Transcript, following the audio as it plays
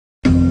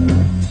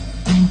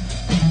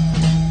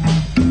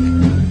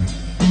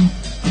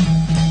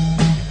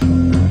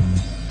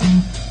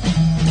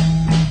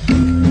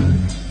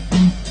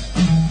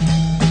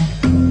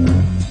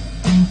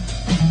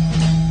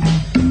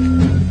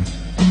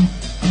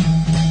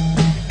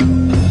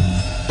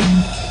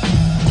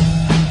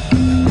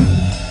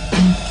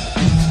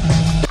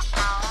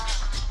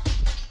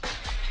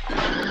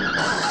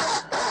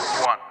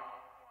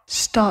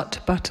Start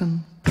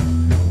button. 2.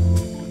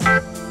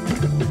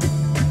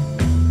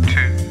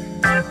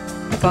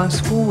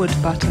 Fast forward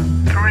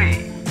button.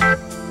 3.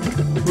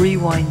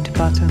 Rewind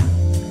button.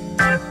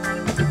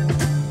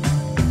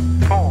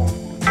 4.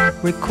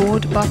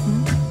 Record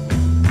button.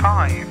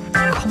 5.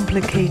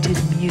 Complicated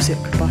music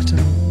button.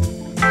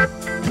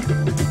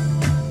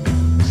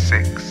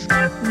 6.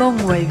 Long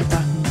wave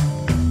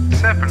button.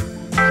 7.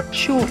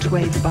 Short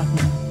wave button.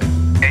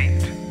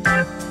 8.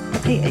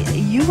 Hey, are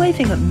you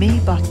waving at me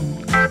button?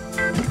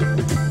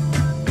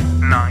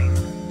 9.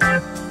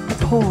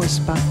 Pause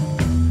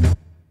button.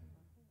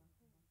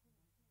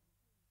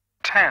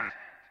 10.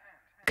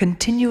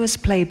 Continuous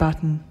play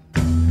button.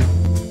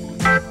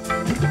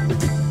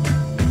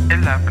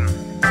 11.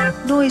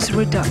 Noise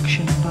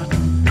reduction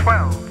button.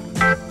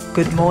 12.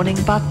 Good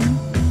morning button.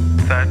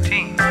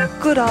 13.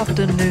 Good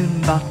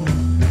afternoon button.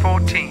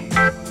 14.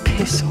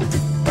 Piss off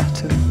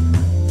button.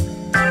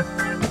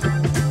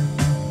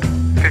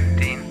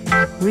 15.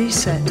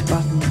 Reset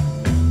button.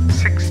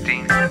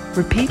 16.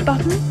 Repeat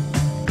button.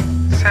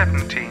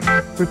 17.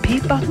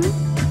 Repeat button.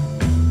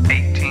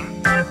 18.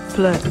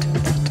 Flirt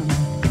button.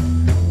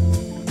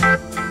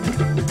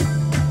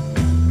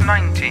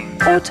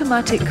 19.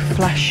 Automatic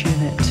flash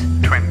unit.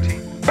 20.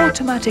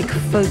 Automatic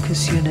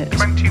focus unit.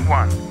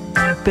 21.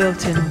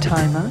 Built-in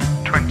timer.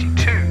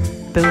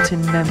 22.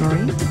 Built-in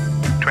memory.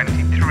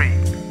 23.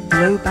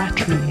 Low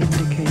battery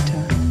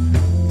indicator.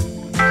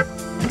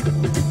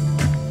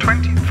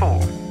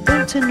 24.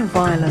 Built-in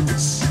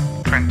violence.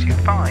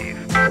 25.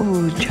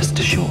 Oh, just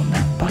to shorten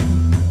that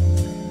button.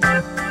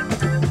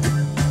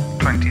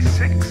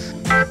 26.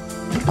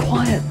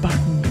 Quiet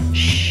button.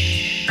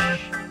 Shh.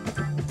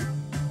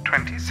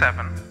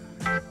 27.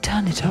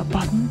 Turn it up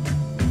button.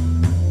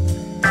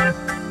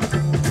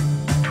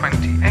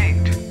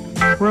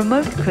 28.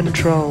 Remote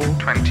control.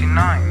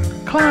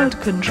 29. Cloud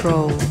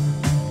control.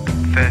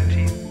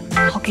 30.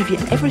 I'll give you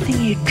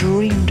everything you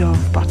dreamed of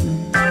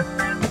button.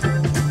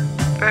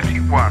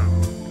 31.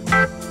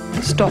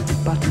 Stop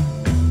button.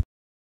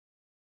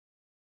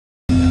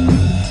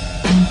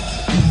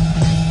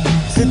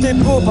 C'était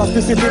beau parce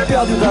que c'était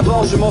perdu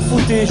d'avance, je m'en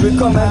foutais, je jouais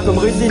quand même comme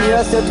résigné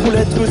à cette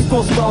roulette russe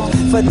constante.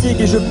 Fatigue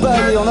et je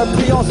baillais en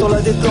appuyant sur la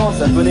détente.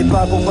 Ça ne venait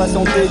pas pour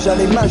patienter,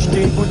 j'allais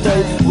m'acheter une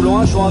bouteille, voulant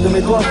un joint de mes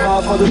doigts fins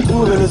afin de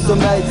trouver le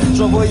sommeil.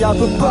 J'en voyais un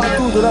peu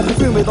partout, de la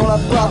fumée dans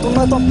l'appart. On ne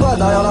m'attend pas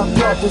derrière la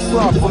porte ce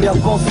soir, première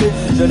pensée.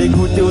 J'allais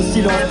goûter au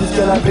silence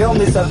puisqu'elle avait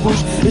emmené sa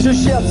bouche. Et je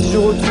cherche si je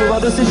retrouve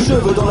un de ses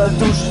cheveux dans la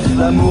douche.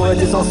 L'amour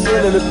est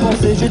essentiel et le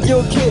penser, j'ai dit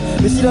ok.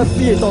 Mais si la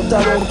fille est en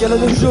talons, qu'elle a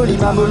de jolis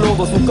mamelons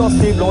dans son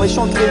corset blanc et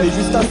chanté, mais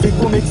juste assez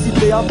pour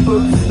m'exciter un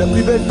peu. La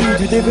plus belle fille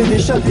du DVD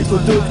chapitre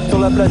 2. Sur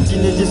la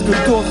platine les disques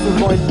tournent,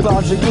 souvent ils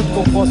parlent. J'écoute,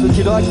 comprends ce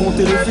qu'ils racontent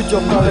et le futur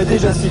paraît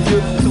déjà si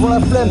vieux. Souvent la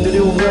flemme de les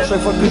ouvrir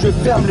chaque fois que je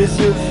ferme les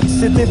yeux. Si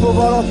c'était pour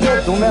voir leur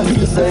tête, donc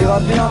merci, ça ira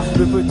bien.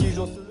 Le petit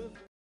jour se